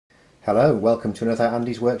Hello, welcome to another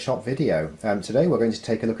Andy's Workshop video. Today we're going to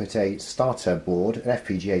take a look at a starter board, an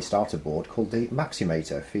FPGA starter board called the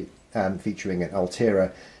Maximator, featuring an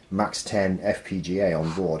Altera Max 10 FPGA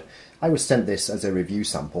on board. I was sent this as a review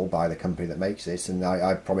sample by the company that makes this, and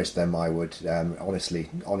I promised them I would honestly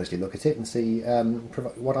look at it and see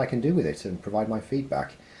what I can do with it and provide my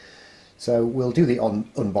feedback. So we'll do the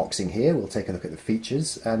unboxing here, we'll take a look at the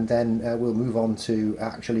features, and then we'll move on to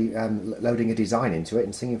actually loading a design into it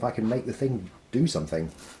and seeing if I can make the thing do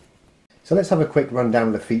something. So let's have a quick rundown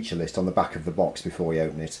of the feature list on the back of the box before we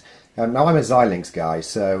open it. Now I'm a Xilinx guy,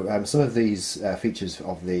 so some of these features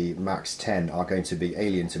of the Max 10 are going to be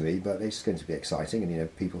alien to me, but it's going to be exciting, and you know,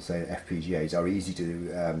 people say FPGAs are easy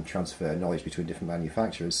to transfer knowledge between different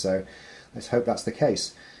manufacturers, so let's hope that's the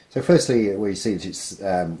case. So firstly, we see that it's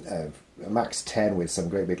a Max 10 with some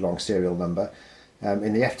great big long serial number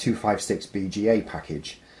in the F256 BGA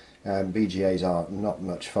package. BGAs are not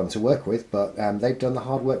much fun to work with, but they've done the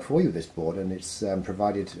hard work for you with this board, and it's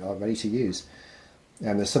provided ready to use.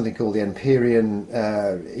 There's something called the Empyrean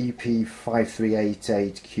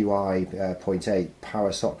EP5388QI.8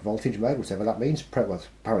 power sock voltage mode, whatever that means. Well,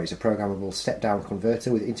 apparently it's a programmable step-down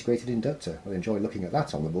converter with integrated inductor. I'll enjoy looking at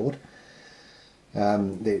that on the board.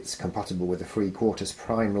 It's compatible with the free Quartus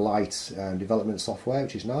Prime Lite development software,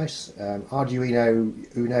 which is nice. Arduino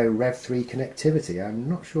Uno Rev 3 connectivity. I'm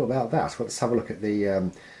not sure about that. Let's have a look at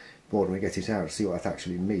the board when we get it out to see what that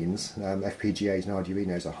actually means. FPGAs and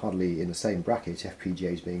Arduinos are hardly in the same bracket,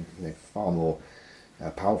 FPGAs being far more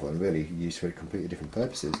powerful and really used for completely different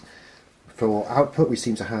purposes. For output, we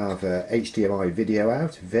seem to have HDMI video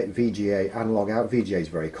out, VGA analog out. VGA is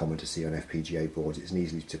very common to see on FPGA boards. It's an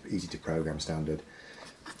easy to program standard.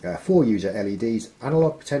 4 user LEDs,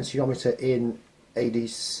 analog potentiometer in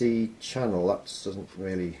ADC channel. That doesn't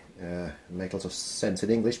really make a lot of sense in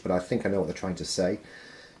English, but I think I know what they're trying to say.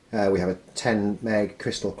 We have a 10 meg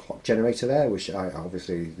crystal clock generator there, which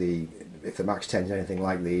if the Max 10 is anything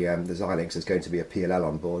like the Xilinx, there's going to be a PLL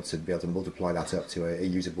on board, so to be able to multiply that up to a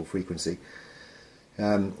usable frequency.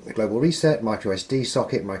 A global reset, micro SD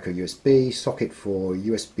socket, micro USB socket for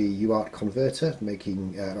USB UART converter,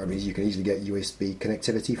 making you can easily get USB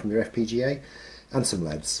connectivity from your FPGA, and some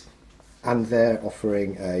LEDs. And they're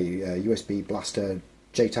offering a USB blaster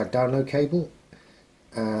JTAG download cable,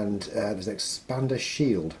 and there's an expander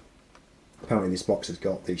shield. Apparently this box has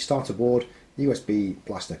got the starter board, USB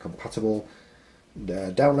blaster compatible,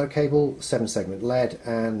 download cable, 7-segment LED,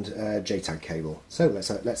 and JTAG cable. So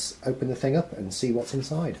let's open the thing up and see what's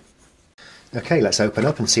inside. Okay, let's open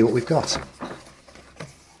up and see what we've got.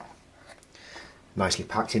 Nicely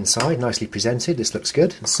packed inside, nicely presented. This looks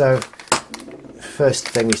good. So first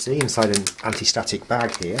thing we see inside an anti-static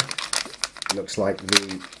bag here looks like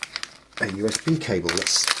a USB cable.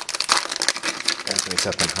 Let's open it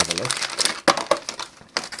up and have a look.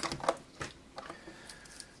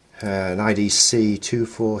 An IDC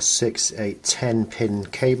 246 10 pin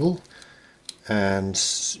cable, and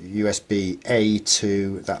USB A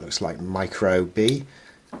to, that looks like micro B.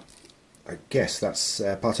 I guess that's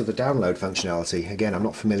part of the download functionality. Again, I'm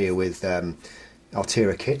not familiar with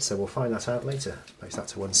Altera kit, so we'll find that out later. Place that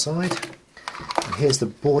to one side. And here's the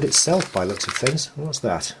board itself by looks of things. What's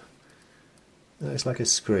that? It's like a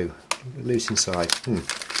screw, loose inside.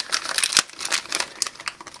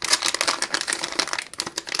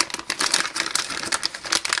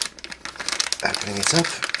 Opening it up.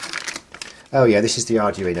 Oh yeah, this is the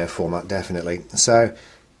Arduino format, definitely. So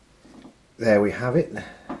there we have it.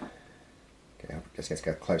 Okay, let's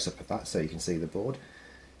go close up of that so you can see the board.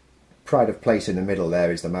 Pride of place in the middle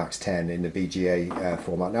there is the Max 10 in the BGA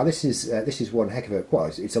format. Now this is one heck of a,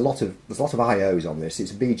 well, there's a lot of IOs on this.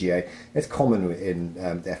 It's a BGA. It's common in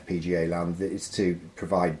the FPGA land. It's to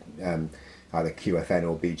provide either QFN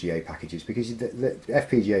or BGA packages, because the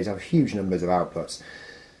FPGAs have huge numbers of outputs,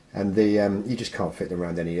 and you just can't fit them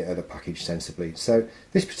around any other package sensibly. So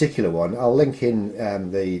this particular one, I'll link in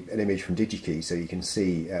an image from DigiKey so you can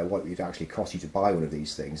see what it actually costs you to buy one of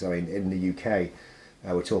these things. I mean, in the UK,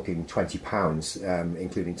 we're talking £20,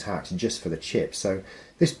 including tax, just for the chip. So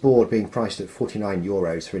this board being priced at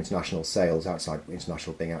 €49 for international sales,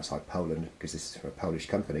 international being outside Poland, because this is for a Polish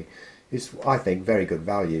company, is, I think, very good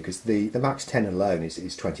value, because the Max 10 alone is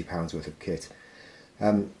 £20 worth of kit.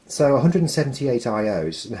 So 178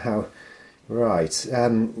 IOs. Now, right,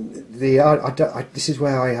 this is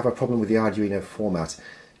where I have a problem with the Arduino format.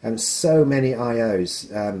 So many IOs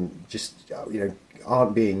just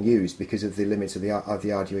aren't being used because of the limits of the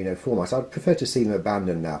Arduino format. I'd prefer to see them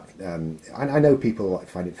abandon that. I know people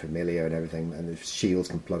find it familiar and everything, and the shields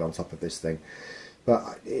can plug on top of this thing.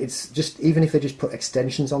 But it's just, even if they just put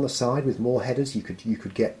extensions on the side with more headers, you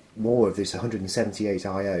could get more of this 178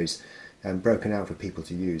 IOs broken out for people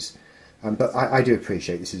to use. But I do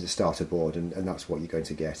appreciate this is a starter board, and that's what you're going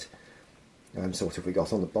to get. So what have we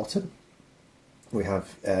got on the bottom? We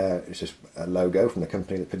have it's just a logo from the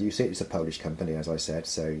company that produced it. It's a Polish company, as I said,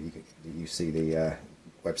 so you see the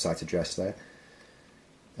website address there.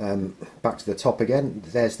 Back to the top again,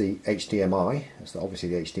 there's the HDMI. That's obviously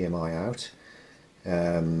the HDMI out.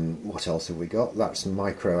 What else have we got? That's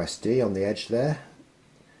micro SD on the edge there.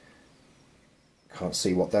 Can't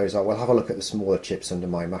see what those are. We'll have a look at the smaller chips under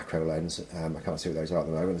my macro lens. I can't see what those are at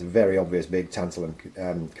the moment. There's a very obvious big tantalum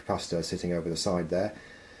capacitor sitting over the side there.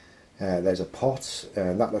 There's a pot.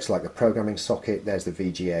 That looks like the programming socket. There's the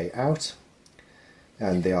VGA out.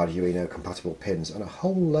 And the Arduino compatible pins. And a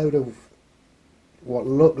whole load of what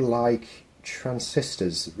look like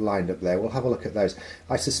transistors lined up there. We'll have a look at those.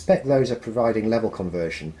 I suspect those are providing level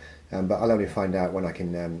conversion, but I'll only find out when I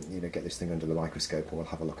can get this thing under the microscope, and we'll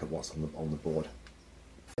have a look at what's on the board.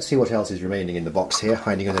 Let's see what else is remaining in the box here,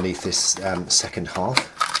 hiding underneath this second half.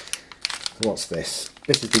 What's this?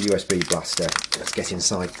 This is the USB blaster. Let's get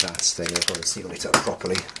inside that thing. I've got to seal it up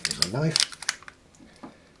properly with my knife.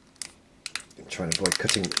 I'm trying to avoid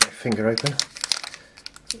cutting my finger open.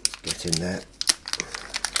 Let's get in there.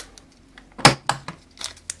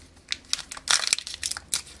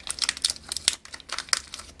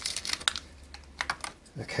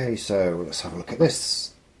 Okay, so let's have a look at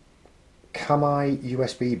this. Kamai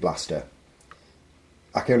USB blaster.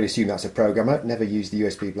 I can only assume that's a programmer. Never used the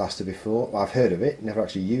USB blaster before. Well, I've heard of it, never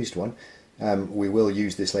actually used one. We will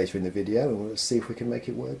use this later in the video, and we'll see if we can make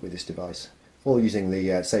it work with this device. All using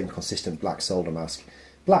the same consistent black solder mask.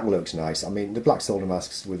 Black looks nice. I mean, the black solder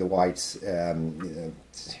masks with the white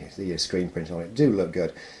the screen print on it do look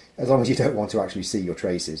good, as long as you don't want to actually see your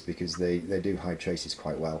traces, because they do hide traces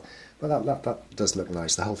quite well. But that does look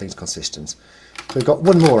nice. The whole thing's consistent. So we've got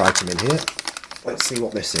one more item in here. Let's see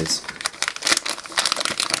what this is.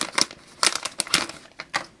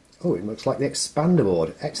 Oh, it looks like the expander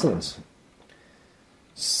board. Excellent.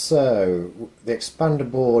 So the expander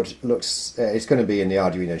board looks, it's going to be in the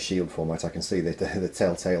Arduino Shield format. I can see the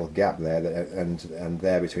telltale gap there and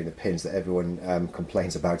there between the pins that everyone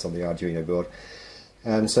complains about on the Arduino board.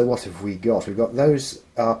 And so what have we got? We've got those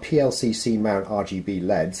are PLCC mount RGB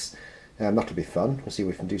LEDs. That'll be fun. We'll see if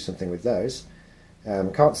we can do something with those.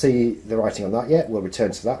 Can't see the writing on that yet. We'll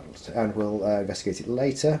return to that and we'll investigate it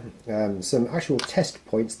later. Some actual test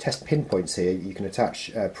pinpoints here you can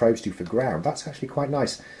attach probes to for ground. That's actually quite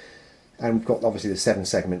nice. And we've got obviously the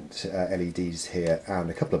 7-segment LEDs here,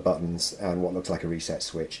 and a couple of buttons, and what looks like a reset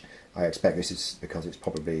switch. I expect this is because it's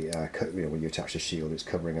probably when you attach the shield, it's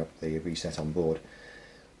covering up the reset on board.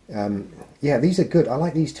 Yeah, these are good. I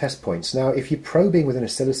like these test points. Now, if you're probing with an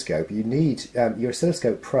oscilloscope, you need your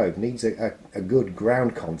oscilloscope probe needs a good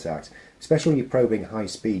ground contact, especially when you're probing high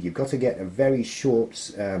speed. You've got to get a very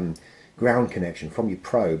short ground connection from your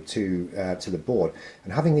probe to the board.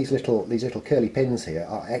 And having these little curly pins here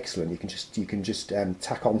are excellent. You can just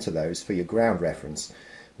tack onto those for your ground reference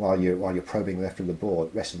while you're probing the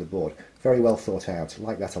rest of the board. Very well thought out. I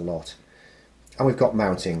like that a lot. And we've got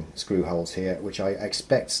mounting screw holes here, which I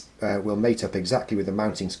expect will mate up exactly with the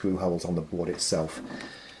mounting screw holes on the board itself.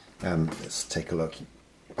 Let's take a look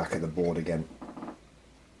back at the board again.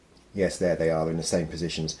 Yes, there they are, in the same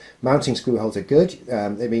positions. Mounting screw holes are good.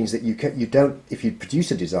 It means that you don't, if you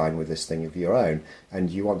produce a design with this thing of your own and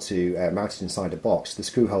you want to mount it inside a box, the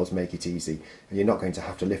screw holes make it easy, and you're not going to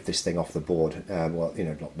have to lift this thing off the board. Well,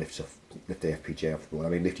 not lift the FPGA off the board. I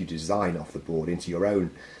mean, lift your design off the board into your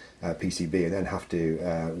own PCB, and then have to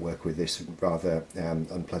work with this rather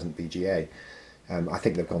unpleasant VGA. I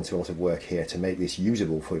think they've gone to a lot of work here to make this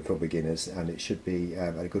usable for beginners, and it should be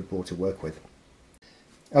a good board to work with.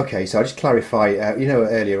 Okay, so I'll just clarify,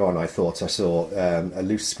 earlier on I thought I saw a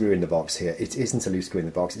loose screw in the box here. It isn't a loose screw in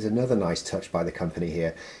the box. It's another nice touch by the company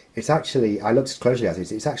here. It's actually, I looked closely at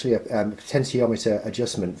it, it's actually a potentiometer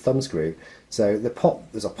adjustment thumb screw. So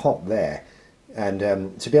there's a pot there, and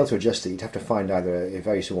to be able to adjust it, you'd have to find either a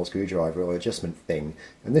very small screwdriver or adjustment thing.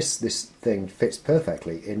 And this thing fits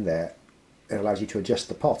perfectly in there and allows you to adjust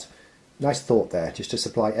the pot. Nice thought there, just to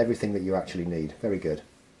supply everything that you actually need. Very good.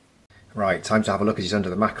 Right, time to have a look at it under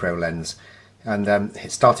the macro lens. And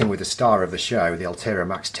starting with the star of the show, the Altera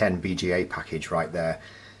Max 10 BGA package right there.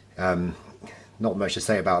 Not much to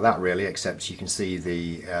say about that really, except you can see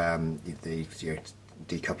the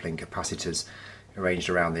decoupling capacitors arranged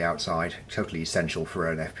around the outside, totally essential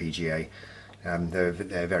for an FPGA.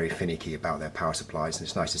 They're very finicky about their power supplies, and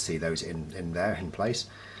it's nice to see those in place.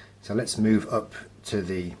 So let's move up to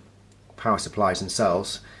the power supplies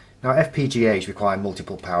themselves. Now FPGAs require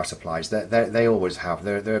multiple power supplies. They always have.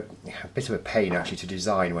 They're a bit of a pain actually to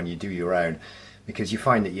design when you do your own, because you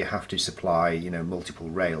find that you have to supply multiple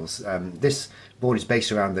rails. This board is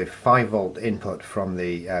based around the 5-volt input from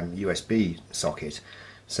the USB socket.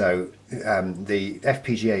 So the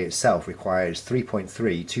FPGA itself requires 3.3,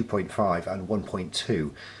 2.5 and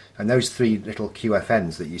 1.2, and those three little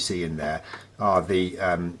QFNs that you see in there are the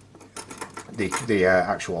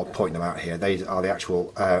actual, I'll point them out here, they are the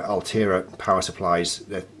actual Altera power supplies.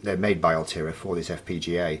 They're made by Altera for this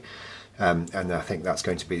FPGA, and I think that's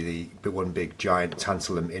going to be the one big giant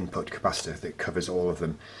tantalum input capacitor that covers all of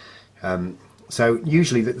them. So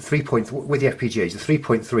usually with the FPGAs, the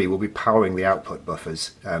 3.3 will be powering the output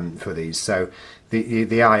buffers for these. So the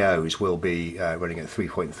IOs will be running at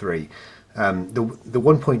 3.3. The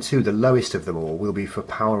 1.2, the lowest of them all, will be for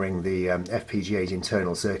powering the FPGA's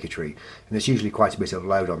internal circuitry, and there's usually quite a bit of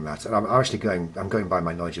load on that. And I'm going by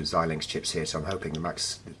my knowledge of Xilinx chips here, so I'm hoping the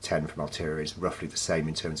Max 10 from Altera is roughly the same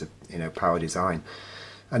in terms of power design.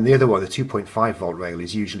 And the other one, the 2.5 volt rail,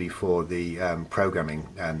 is usually for the programming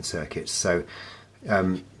circuits. So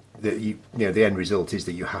the end result is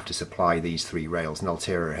that you have to supply these three rails, and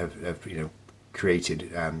Altera have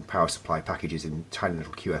created power supply packages in tiny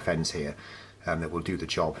little QFNs here that will do the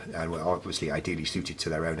job, and were obviously ideally suited to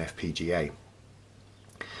their own FPGA.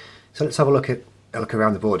 So let's have a look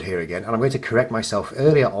around the board here again, and I'm going to correct myself.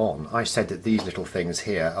 Earlier on I said that these little things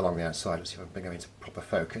here along the outside, let's see if I can go into proper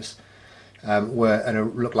focus,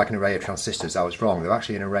 look like an array of transistors. I was wrong. They're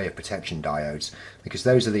actually an array of protection diodes, because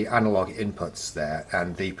those are the analog inputs there,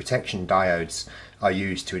 and the protection diodes are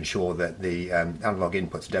used to ensure that the analog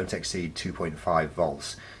inputs don't exceed 2.5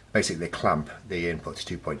 volts. Basically they clamp the input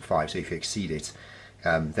to 2.5, so if you exceed it,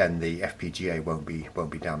 then the FPGA won't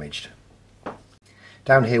be damaged.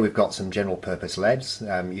 Down here we've got some general purpose LEDs.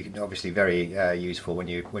 You can obviously very useful when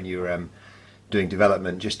you're doing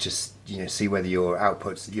development, just to see whether your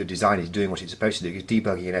outputs, your design is doing what it's supposed to do, because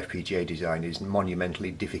debugging an FPGA design is monumentally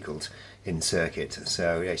difficult in circuit.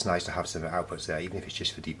 So it's nice to have some outputs there, even if it's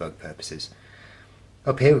just for debug purposes.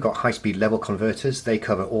 Up here we've got high-speed level converters. They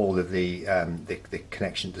cover all of the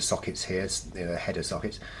connection, the sockets here, the header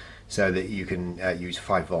sockets, so that you can use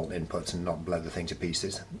 5-volt inputs and not blow the thing to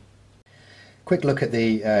pieces. Quick look at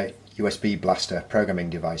the USB blaster programming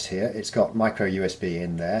device here. It's got micro USB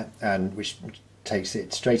in there, and which takes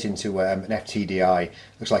it straight into an FTDI,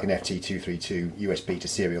 looks like an FT232 USB to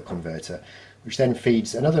serial converter, which then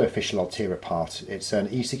feeds another official Altera part. It's an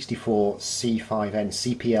E64C5N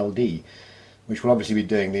CPLD, which will obviously be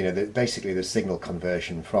doing basically the signal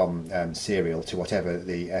conversion from serial to whatever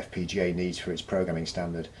the FPGA needs for its programming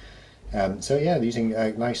standard. So yeah, they're using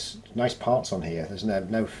nice parts on here. There's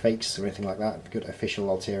no fakes or anything like that. Good official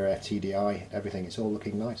Altera FTDI, everything. It's all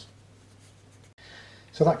looking nice.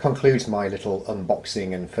 So that concludes my little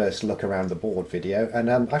unboxing and first look around the board video, and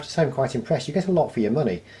I have to say I'm quite impressed. You get a lot for your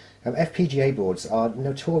money. FPGA boards are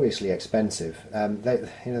notoriously expensive. They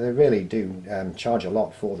really do charge a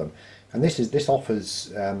lot for them, and this offers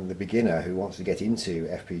the beginner who wants to get into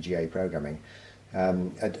FPGA programming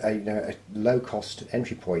a low-cost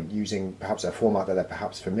entry point using perhaps a format that they're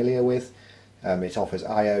perhaps familiar with. It offers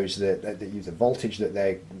IOs that use a voltage that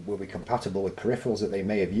they will be compatible with peripherals that they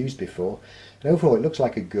may have used before, and overall it looks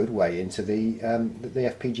like a good way into the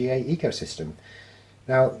FPGA ecosystem.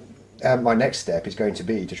 Now my next step is going to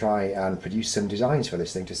be to try and produce some designs for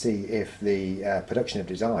this thing, to see if the production of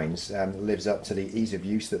designs lives up to the ease of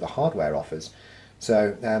use that the hardware offers.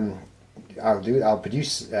 So I'll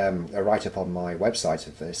produce a write-up on my website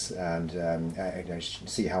of this, and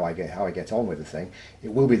see how I get on with the thing.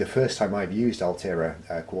 It will be the first time I've used Altera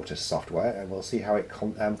Quartus software, and we'll see how it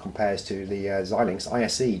compares to the Xilinx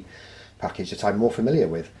ISE package that I'm more familiar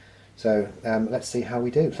with. So let's see how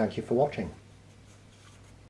we do. Thank you for watching.